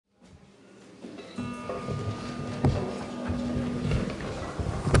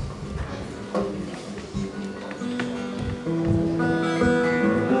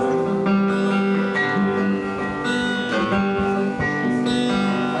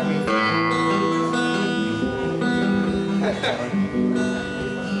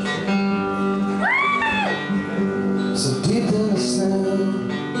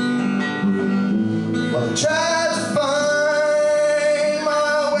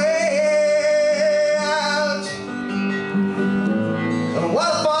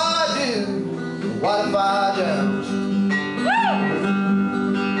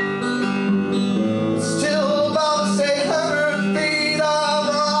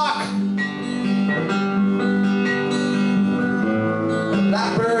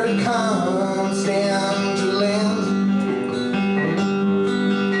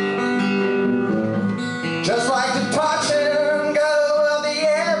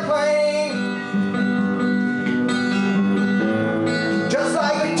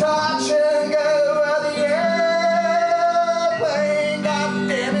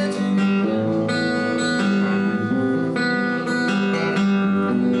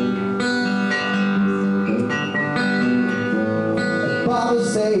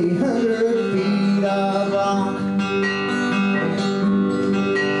say 100 feet of rock.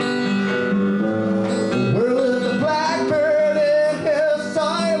 Where lived the blackbird in his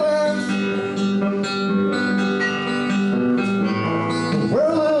silence?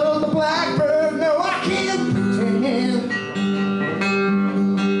 Where lived the blackbird? No, I can't pretend.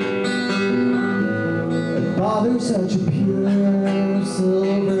 Father's such a pure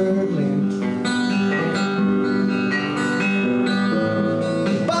silver glint.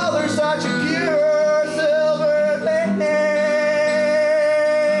 Father's such a pure silver glint.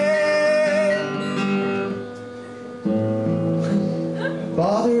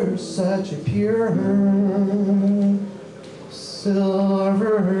 Father's such a pure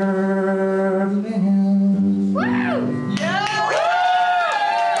silver glint. Woo!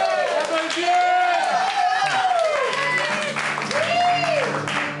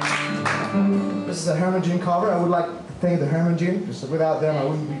 This is a Herman Gene cover. I would like to thank the Herman Gene, because without them I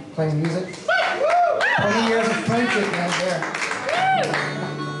wouldn't be playing music. 20 years of friendship, man, there.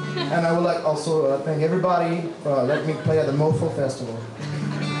 And I would like also thank everybody for letting me play at the Mofo Festival.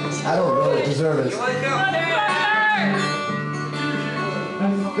 I don't really deserve it.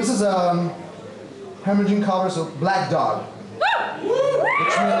 This is Herman Gene cover, so Black Dog,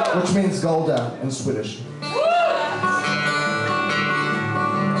 which means Golda in Swedish.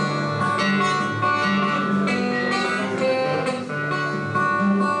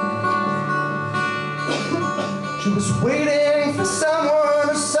 She was waiting for someone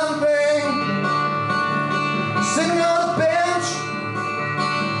or something, sitting on a bench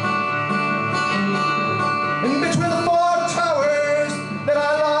in between the four towers that I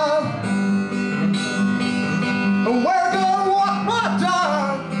love. And where go walk my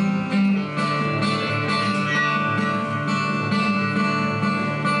dog?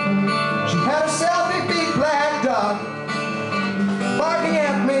 She had herself a big black dog, barking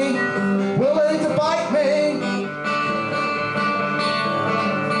at me, willing to bite me.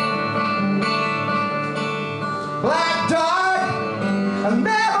 Black dog, I'll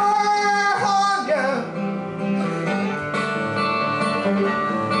never hug you.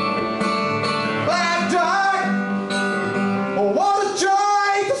 Black dog, oh what a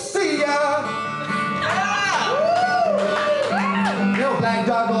joy to see ya. You know Black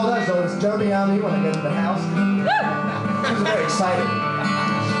Dog Golda is always jumping on me when I get in the house. She's very excited.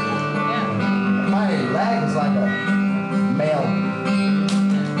 My leg is like a male.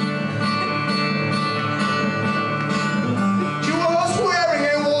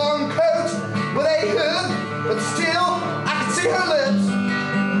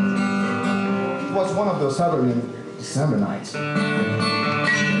 Was one of those southern December nights. One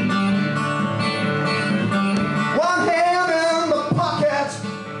hand in the pocket,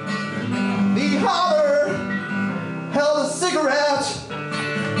 the other held a cigarette.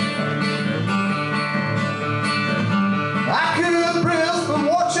 I could breathe from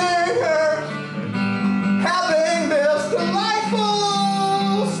watching her having this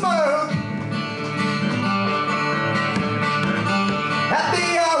delightful smoke. At the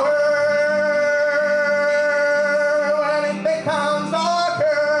hour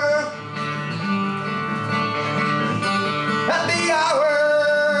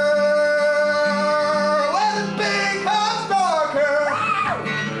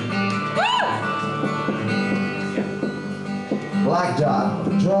Black Dog,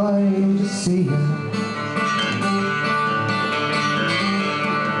 what a joy to see you.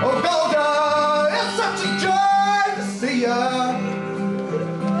 Oh, Golda, it's such a joy to see you.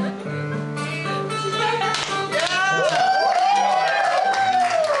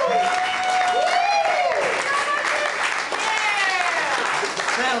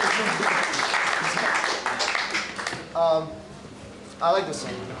 I like this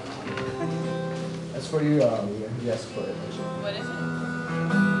song. That's for you, yes, for it. What is it?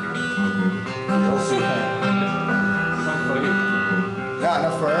 We'll see. Not for you. No,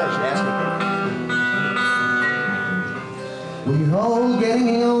 not for her. She asked me. We're all getting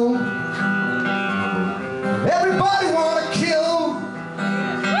old. Everybody wanna kill.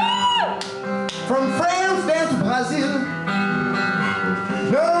 From France down to Brazil.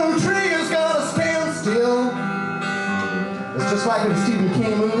 No tree is gonna stand still. It's just like in a Stephen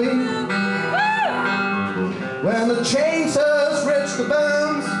King movie. When the chainsaws reach the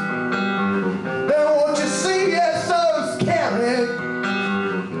bones, then what you see is so scary.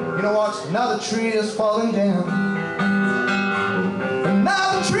 You know what? Another tree is falling down.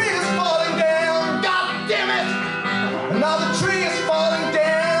 Another tree is falling down. God damn it! Another tree is falling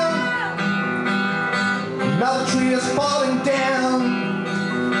down. Another tree is falling down.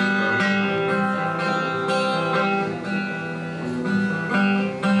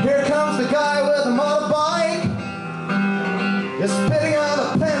 You're spitting on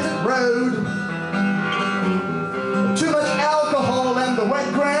a planted road. Too much alcohol and the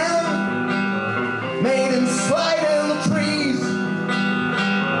wet ground made him slide in the trees.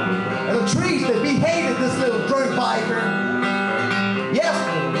 And the trees, they behated this little drunk biker. Yes,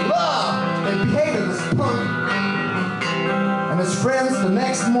 love, they behated this punk. And his friends the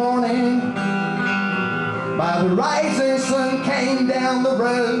next morning, by the rising sun, came down the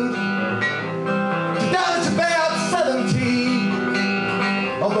road. Down to about 70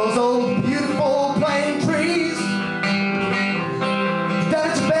 of those old beautiful plane trees. Down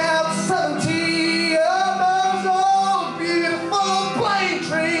to about 70 of those old beautiful plane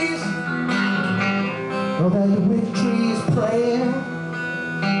trees. Oh, that the wicked trees praying,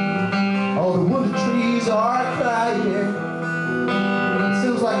 all the wounded trees are crying. It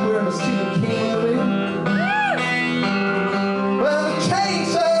seems like we're in a Stephen King movie. Well, the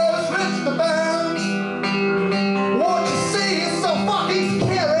chainsaws rip the bones. What you see is so fucking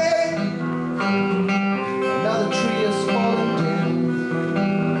scary. Another tree is falling down.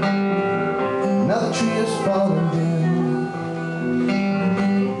 Another tree is falling down. Another tree is falling down.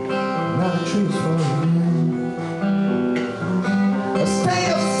 Stay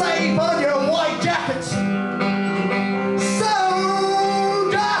safe on your white jackets. So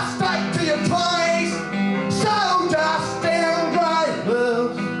just stick to your ties. So just stand dry,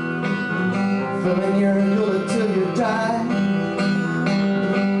 love. Filling your gullet till you die.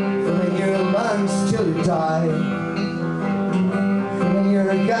 Filling your lungs till you die. Filling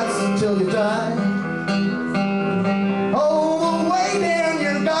your guts till you die. All the way down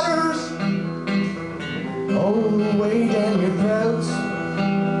your gutters. All the way down your throats.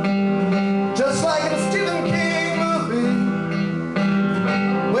 Just like in a Stephen King movie,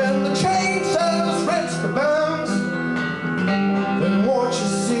 when the chainsaws rip the bones, then what you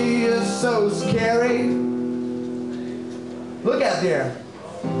see is so scary. Look out there.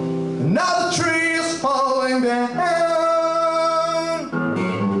 Another tree is falling down.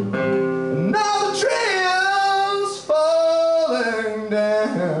 Another tree is falling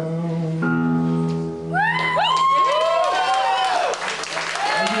down.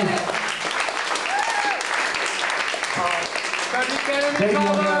 Dave, you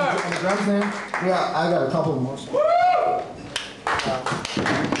want to on the drums now? Yeah, I got a couple more.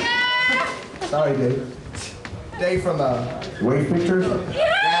 Sorry, Dave. Dave from Wave Pictures. Wave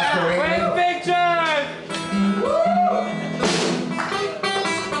Pictures!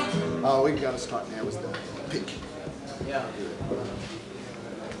 Oh, we got to start now with the pick. Yeah.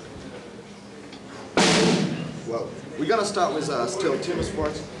 Well, we got to start with Still Timber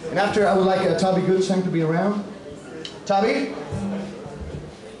Sports. And after, I would like Tubby Goodshank to be around. Tubby?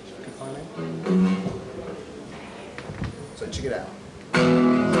 So check it out.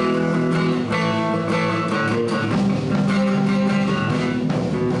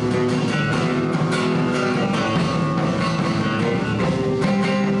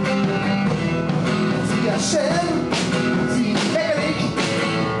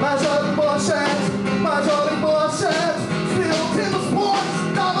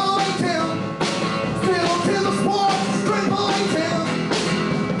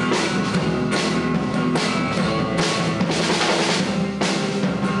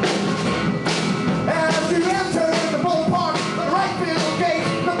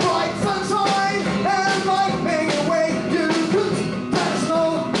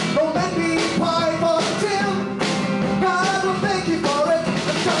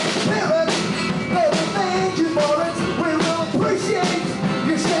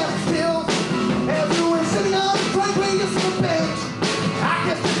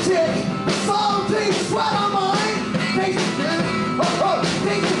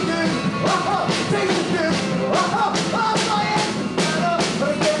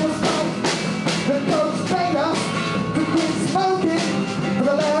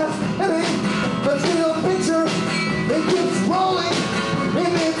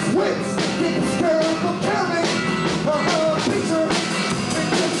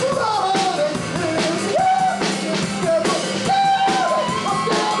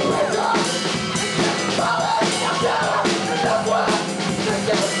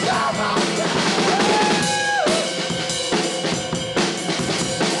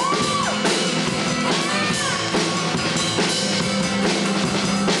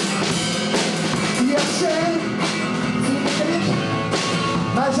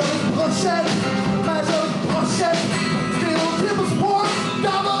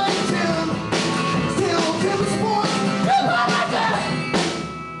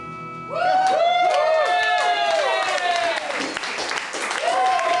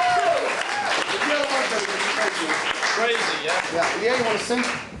 sing?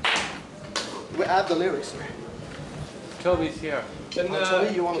 We add the lyrics. Toby's here.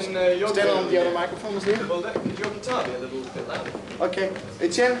 Toby, you want to stand on the other microphone as here? Labolduc, could your guitar be a little bit louder? Okay.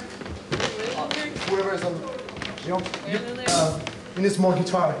 Etienne? Whoever is on. You need some more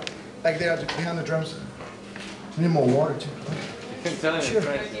guitar. Back there behind the drums. You need more water too. You can tell him Sure. in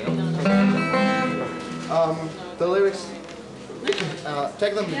French, you know? The lyrics.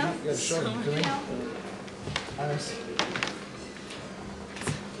 Take them. Yeah, sure. Nice.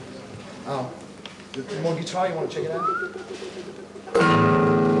 More guitar, you want to check it out?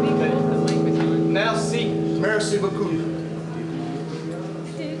 Merci. Merci beaucoup.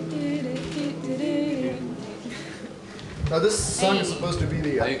 Now this song is supposed to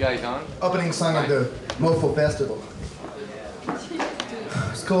be Are the you guys on? opening song of the Mofo Festival.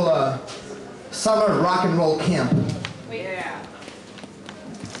 It's called Summer Rock and Roll Camp. Yeah.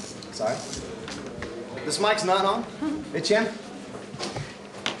 Sorry. This mic's not on. Etienne?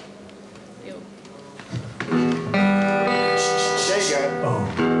 There you go. Oh.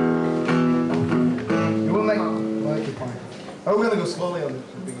 You will make it fine. Oh, we're gonna go slowly on this.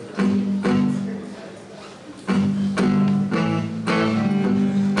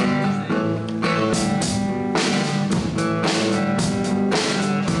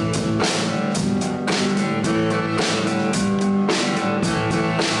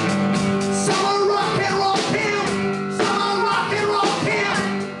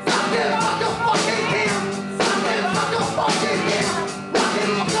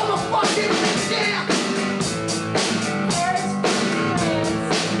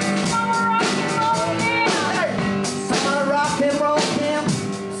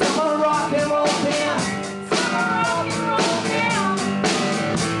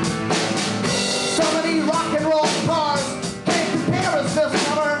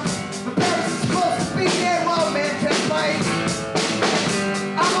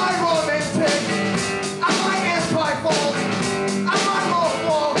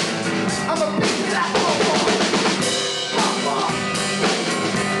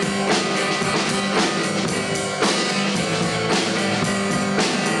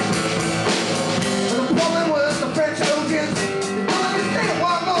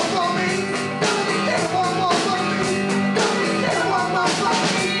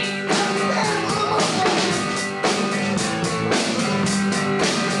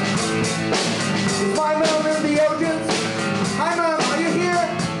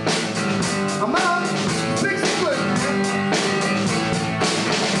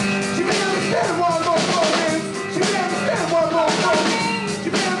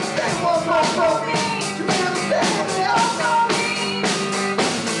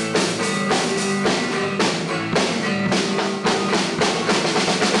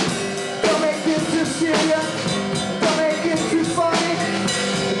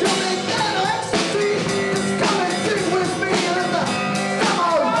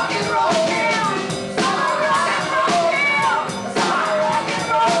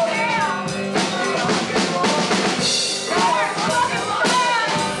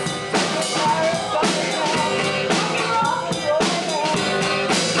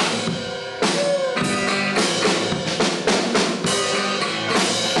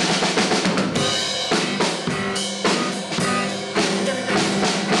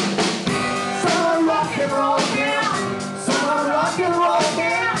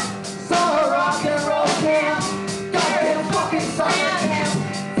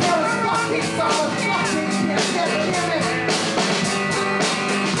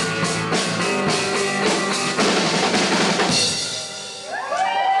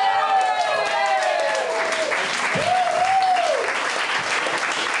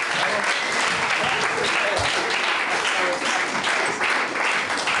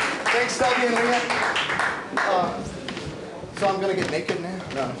 Thanks, Stubby and Leah. So I'm gonna get naked now?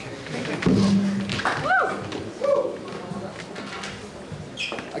 No, okay.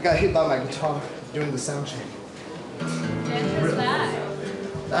 I got hit by my guitar during the sound check. And who's that?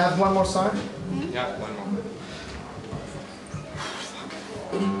 I have one more song. Yeah, one more.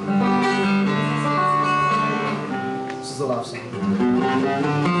 This is the last song.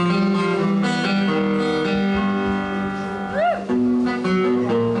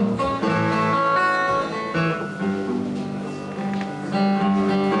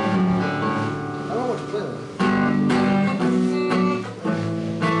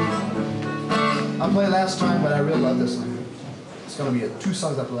 I played last time, but I really love this song. It's going to be 2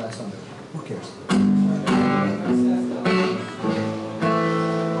 songs after last time. Who cares?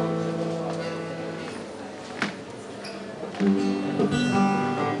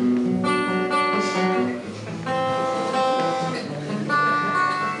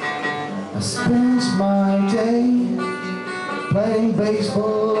 playing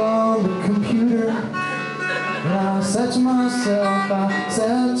baseball on the computer. And I said to myself, I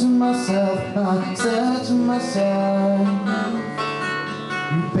said to myself, I said to myself,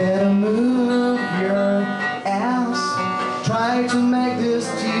 you better move your ass. Try to make this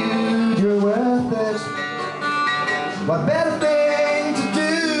dude, you're worth it. What better thing to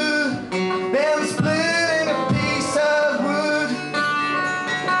do than splitting a piece of wood?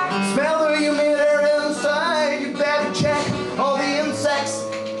 Smell the humidor inside. You better check all the insects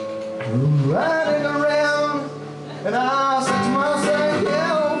running around. And I said to myself,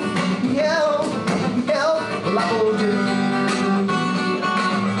 yelp, yelp, yelp, Labolduc.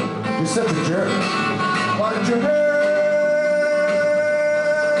 You're such a jerk. Why did you hurt?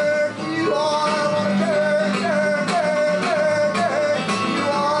 You are what a jerk, jerk, jerk, jerk, jerk. You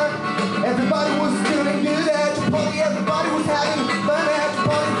are. Everybody was doing good at your party. Everybody was having fun at your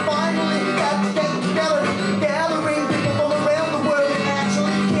party. Finally, you got to get together, gathering people from around the world.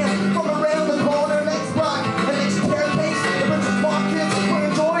 Actually, you can't from around the corner, next block, and next staircase. The bunch of smart kids were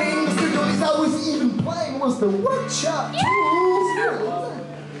enjoying the studio. At least I was even playing was the workshop tools.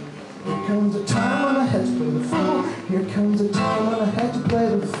 Here comes a time when I had to play the fool. Here comes a time when I had to play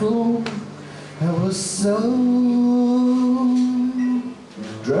the fool. I was so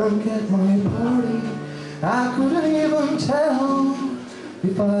drunk at my party, I couldn't even tell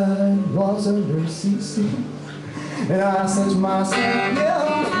if I was under CC. And I said to myself,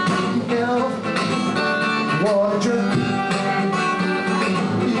 yo, yo, what a jerk.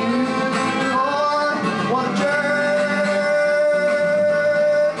 You are, what a jerk.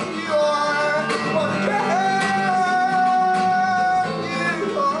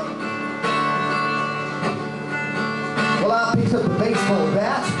 Well, I picked up a baseball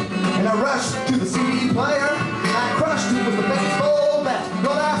bat and I rushed to the CD player. I crushed it with the baseball bat.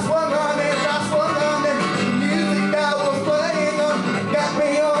 Well, I swung on it, I swung on it. The music I was playing on got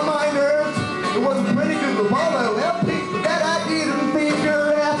me on my nerves. It was a pretty good Labolduc LP that I didn't figure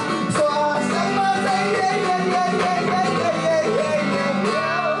out. So I said myself, yeah, yeah, yeah, yeah, yeah, yeah, yeah, yeah,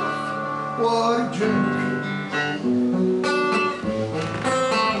 yeah. What a jerk.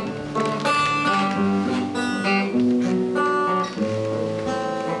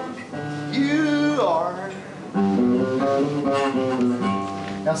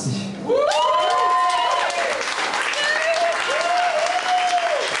 Merci.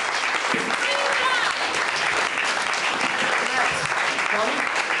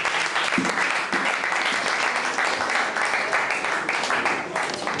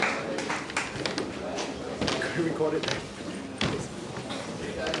 Record it.